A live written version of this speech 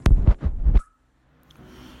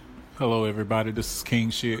Hello, everybody. This is King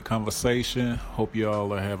Shit Conversation. Hope you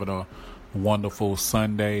all are having a wonderful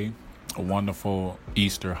Sunday, a wonderful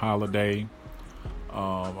Easter holiday.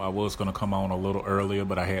 I was going to come on a little earlier,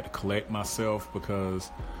 but I had to collect myself because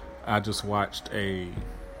I just watched a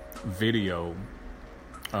video.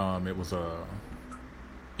 It was a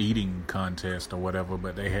eating contest or whatever,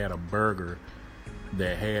 but they had a burger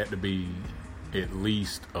that had to be at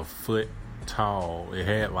least a foot tall. It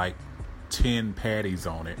had like 10 patties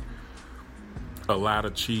on it, a lot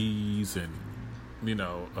of cheese, and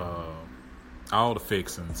all the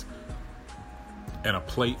fixings, and a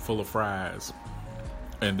plate full of fries.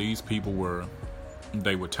 And these people were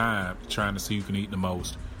timed, trying to see who can eat the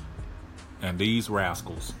most. And these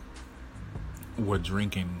rascals were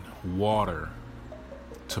drinking water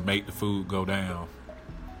to make the food go down.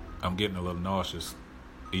 I'm getting a little nauseous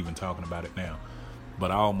even talking about it now,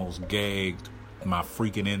 but I almost gagged my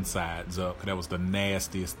freaking insides up. That was the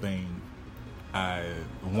nastiest thing.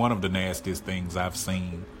 One of the nastiest things I've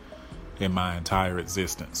seen in my entire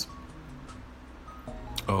existence.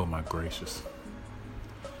 Oh my gracious.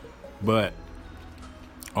 But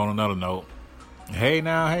on another note, hey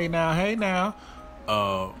now. I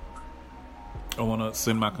want to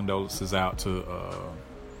send my condolences out to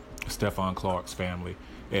Stephon Clark's family.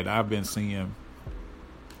 And I've been seeing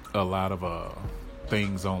a lot of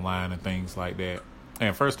things online and things like that.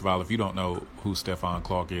 And first of all, if you don't know who Stephon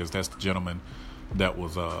Clark is, that's the gentleman that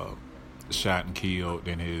was shot and killed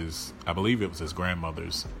in I believe it was his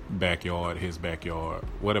grandmother's backyard, his backyard,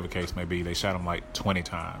 whatever case may be. They shot him like 20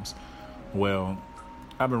 times. Well,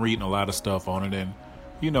 I've been reading a lot of stuff on it, and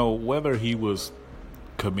whether he was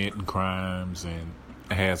committing crimes and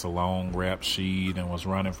has a long rap sheet and was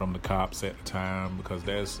running from the cops at the time, because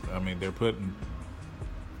they're putting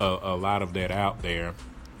a lot of that out there.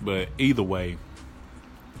 But either way,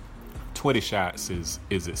 20 shots is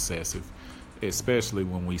excessive, especially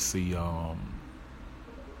when we see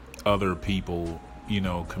other people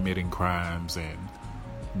committing crimes and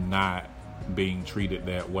not being treated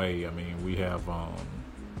that way. I mean, we have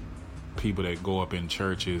people that go up in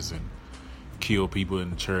churches and kill people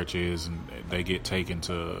in churches, and they get taken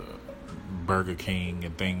to Burger King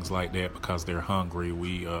and things like that because they're hungry.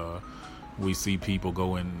 We see people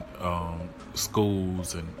go in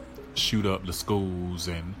schools and shoot up the schools,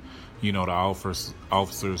 and the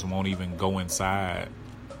officers won't even go inside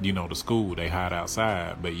the school. They hide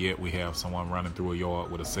outside, but yet we have someone running through a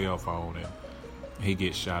yard with a cell phone and he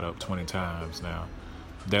gets shot up 20 times. Now,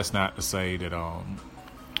 that's not to say that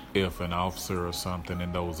if an officer or something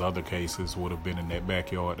in those other cases would have been in that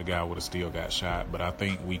backyard, the guy would have still got shot. But I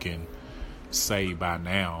think we can say by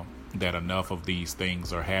now that enough of these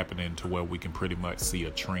things are happening to where we can pretty much see a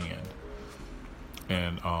trend.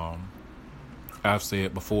 And I've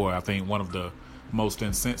said before, I think one of the most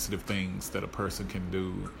insensitive things that a person can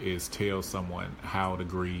do is tell someone how to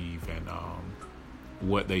grieve and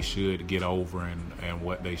what they should get over and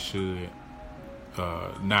what they should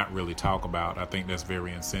not really talk about. I think that's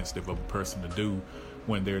very insensitive of a person to do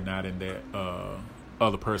when they're not in that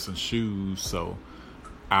other person's shoes. So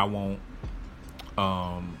I won't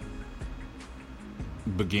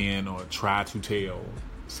begin or try to tell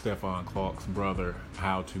Stephon Clark's brother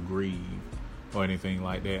how to grieve or anything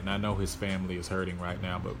like that. And I know his family is hurting right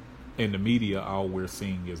now, but in the media, all we're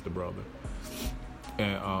seeing is the brother.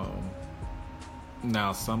 And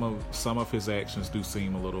now some of his actions do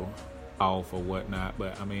seem a little off or whatnot,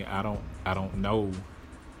 but I mean, I don't know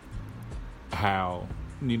how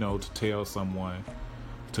to tell someone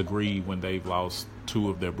to grieve when they've lost two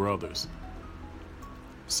of their brothers.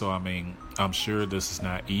 So I mean, I'm sure this is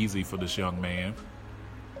not easy for this young man,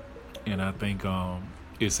 and I think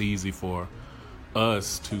it's easy for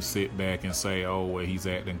us to sit back and say, oh, well, he's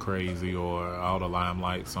acting crazy, or all the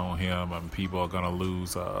limelight's on him and people are gonna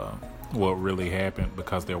lose what really happened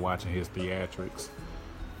because they're watching his theatrics.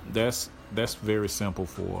 That's very simple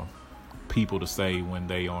for people to say when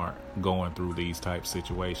they aren't going through these type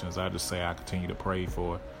situations. I just say I continue to pray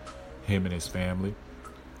for him and his family.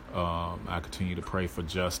 I continue to pray for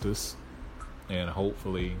justice, and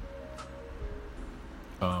hopefully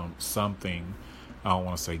something, I don't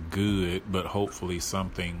want to say good, but hopefully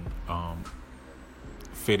something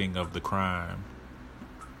fitting of the crime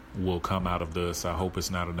will come out of this. I hope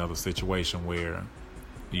it's not another situation where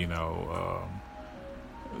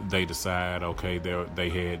they decide, okay, they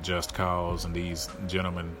had just cause and these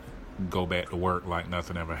gentlemen go back to work like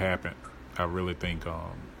nothing ever happened. I really think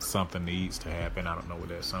something needs to happen. I don't know what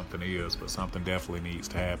that something is, but something definitely needs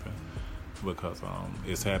to happen, because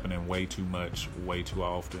it's happening way too much, way too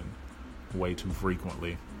often, way too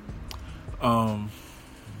frequently.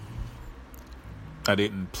 I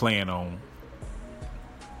didn't plan on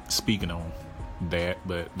speaking on that,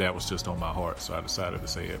 but that was just on my heart, so I decided to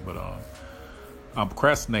say it. But I'm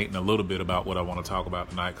procrastinating a little bit about what I want to talk about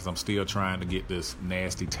tonight because I'm still trying to get this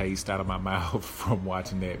nasty taste out of my mouth from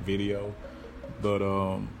watching that video. But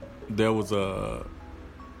there was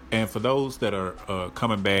and for those that are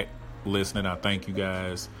coming back listening, I thank you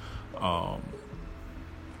guys. I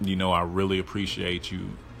really appreciate you.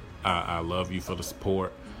 I love you for the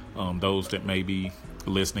support. Those that may be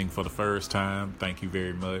listening for the first time, thank you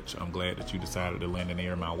very much. I'm glad that you decided to lend an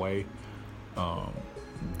ear my way.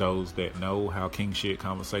 Those that know how King Shit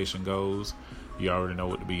Conversation goes, you already know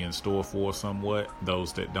what to be in store for somewhat.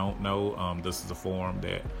 Those that don't know, this is a forum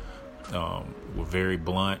that we're very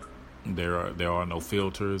blunt. There are no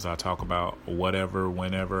filters. I talk about whatever,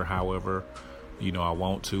 whenever, however, I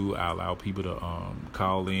want to. I allow people to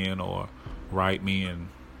call in or write me, and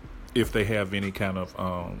if they have any kind of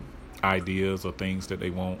ideas or things that they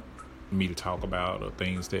want me to talk about or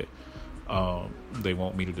things that they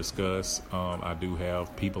want me to discuss, I do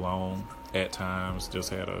have people on at times. Just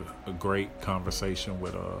had a great conversation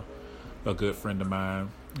with a good friend of mine,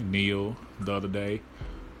 Neil, the other day.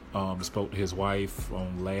 Spoke to his wife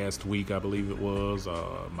on last week, I believe it was.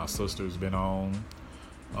 My sister's been on.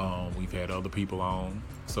 We've had other people on.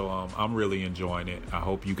 So I'm really enjoying it. I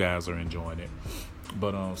hope you guys are enjoying it.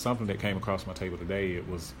 But something that came across my table today, it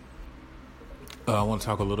was I want to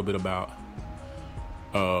talk a little bit about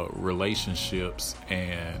relationships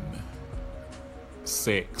and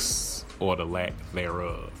sex or the lack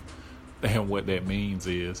thereof. And what that means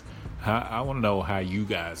is, I want to know how you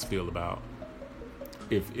guys feel about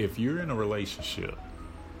if you're in a relationship,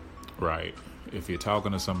 right? If you're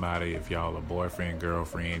talking to somebody, if y'all are boyfriend,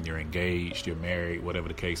 girlfriend, you're engaged, you're married, whatever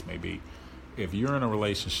the case may be. If you're in a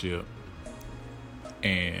relationship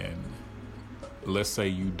and let's say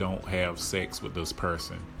you don't have sex with this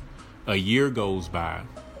person, a year goes by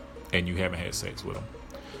and you haven't had sex with them.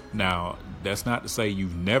 Now, that's not to say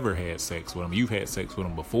you've never had sex with them. You've had sex with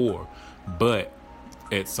them before, but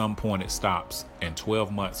at some point it stops and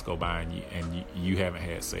 12 months go by and you haven't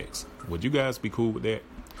had sex. Would you guys be cool with that?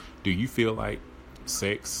 Do you feel like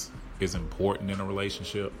sex is important in a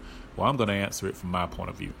relationship? Well, I'm going to answer it from my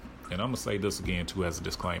point of view. And I'm going to say this again, too, as a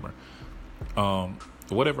disclaimer.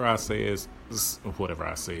 Whatever I say,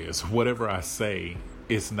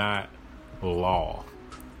 it's not law.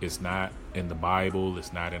 It's not in the Bible.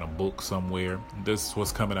 It's not in a book somewhere. This is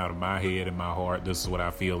what's coming out of my head and my heart. This is what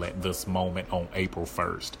I feel at this moment on April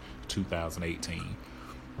 1st, 2018.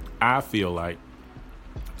 I feel like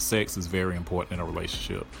sex is very important in a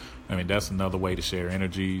relationship. I mean, that's another way to share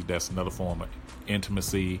energy. That's another form of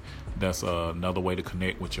intimacy. That's another way to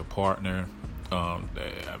connect with your partner.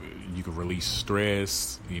 You can release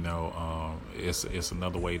stress. It's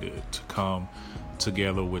another way to come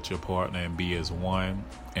together with your partner and be as one,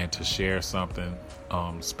 and to share something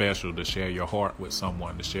special, to share your heart with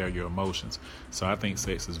someone, to share your emotions. So I think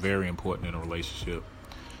sex is very important in a relationship.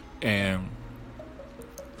 And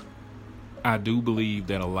I do believe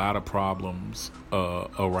that a lot of problems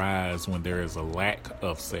arise when there is a lack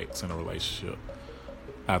of sex in a relationship.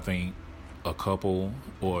 I think a couple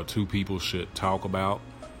or two people should talk about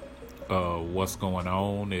what's going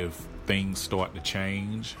on if things start to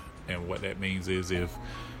change. And what that means is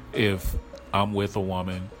if I'm with a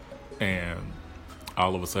woman and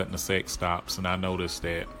all of a sudden the sex stops and I notice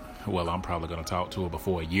that, well, I'm probably going to talk to her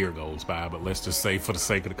before a year goes by, but let's just say for the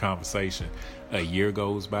sake of the conversation, a year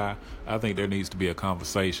goes by. I think there needs to be a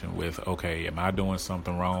conversation with, okay, am I doing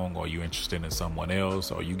something wrong? Or are you interested in someone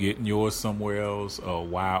else? Or are you getting yours somewhere else? Or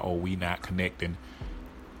why are we not connecting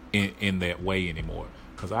in that way anymore?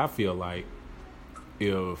 Because I feel like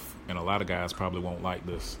and a lot of guys probably won't like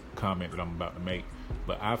this comment that I'm about to make,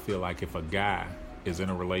 but I feel like if a guy is in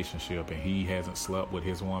a relationship and he hasn't slept with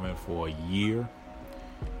his woman for a year,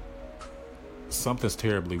 something's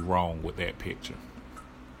terribly wrong with that picture.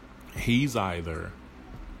 He's either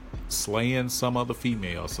slaying some other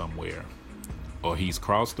female somewhere, or he's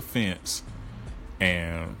crossed the fence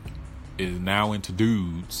and is now into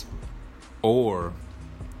dudes, or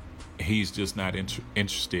he's just not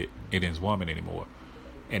interested in his woman anymore.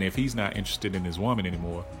 And if he's not interested in his woman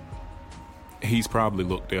anymore, he's probably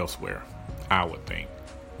looked elsewhere, I would think.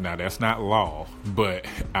 Now, that's not law, but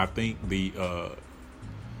I think the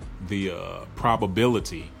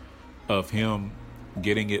probability of him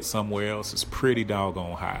getting it somewhere else is pretty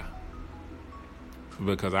doggone high.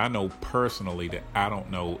 Because I know personally that I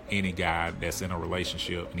don't know any guy that's in a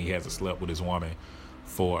relationship and he hasn't slept with his woman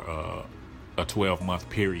for a 12-month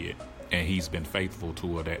period and he's been faithful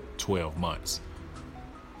to her that 12 months.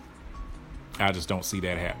 I just don't see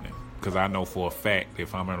that happening. Because I know for a fact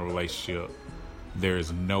if I'm in a relationship, there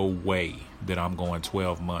is no way that I'm going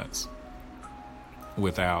 12 months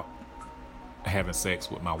without having sex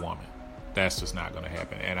with my woman. That's just not going to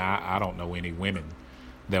happen. And I don't know any women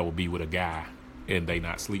that will be with a guy and they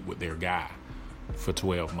not sleep with their guy for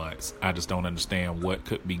 12 months. I just don't understand what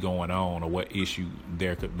could be going on or what issue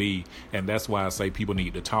there could be. And that's why I say people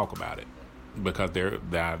need to talk about it. Because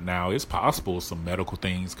now it's possible some medical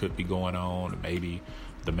things could be going on. Maybe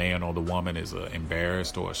the man or the woman is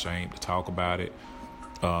embarrassed or ashamed to talk about it.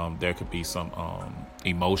 There could be some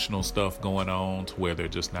emotional stuff going on to where they're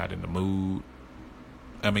just not in the mood.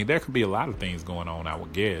 I mean, there could be a lot of things going on, I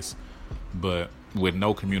would guess. But with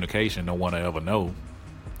no communication, no one will ever know.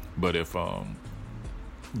 But if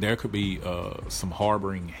there could be some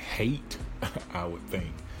harboring hate, I would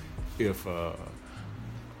think, if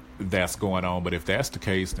that's going on. But if that's the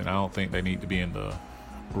case, then I don't think they need to be in the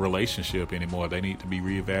relationship anymore. They need to be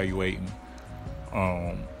reevaluating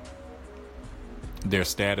their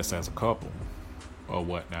status as a couple or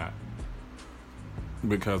whatnot.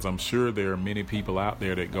 Because I'm sure there are many people out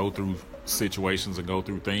there that go through situations and go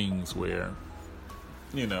through things where,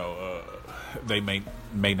 they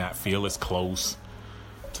may not feel as close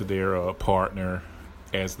to their partner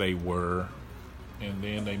as they were. And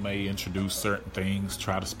then they may introduce certain things,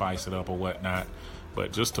 try to spice it up or whatnot.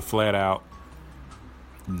 But just to flat out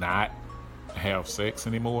not have sex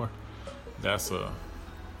anymore, that's a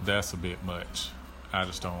bit much. I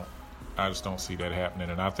just don't see that happening.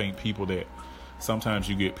 And I think sometimes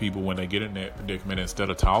you get people when they get in that predicament, instead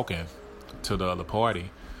of talking to the other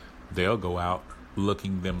party, they'll go out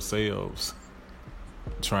looking themselves,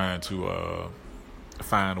 trying to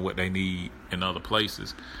find what they need in other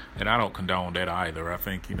places. And I don't condone that either. I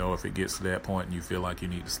think, if it gets to that point and you feel like you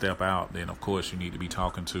need to step out, then of course you need to be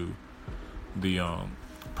talking to the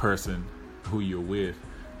person who you're with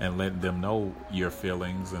and letting them know your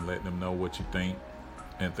feelings and letting them know what you think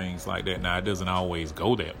and things like that. Now, it doesn't always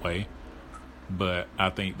go that way, but I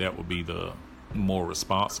think that would be the more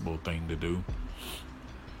responsible thing to do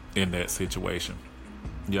in that situation.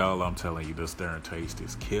 Y'all, I'm telling you, this darn taste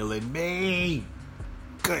is killing me.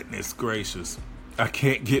 Goodness gracious. I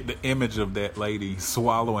can't get the image of that lady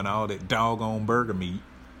swallowing all that doggone burger meat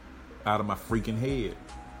out of my freaking head.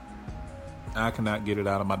 I cannot get it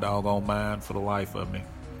out of my doggone mind for the life of me.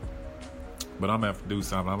 But I'm going to have to do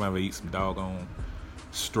something. I'm going to have to eat some doggone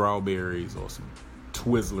strawberries or some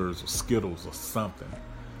Twizzlers or Skittles or something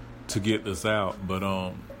to get this out.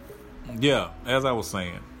 But yeah, as I was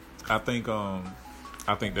saying, I think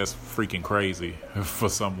that's freaking crazy for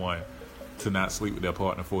someone to not sleep with their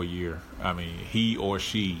partner for a year. I mean, he or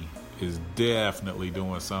she is definitely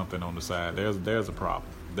doing something on the side. There's a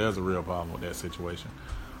problem. There's a real problem with that situation.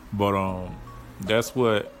 But that's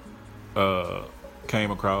what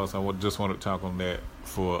came across. I just want to talk on that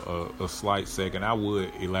for a slight second. I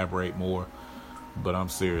would elaborate more, but I'm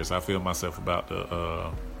serious. I feel myself about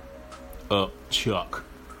to up Chuck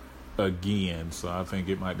again, so I think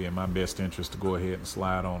it might be in my best interest to go ahead and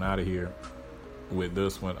slide on out of here with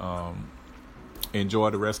this one. Enjoy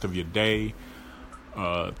the rest of your day.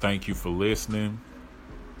 Thank you for listening.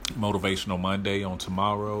 Motivational Monday on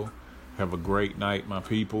tomorrow. Have a great night, my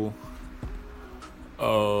people.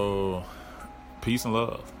 Peace and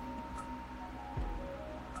love.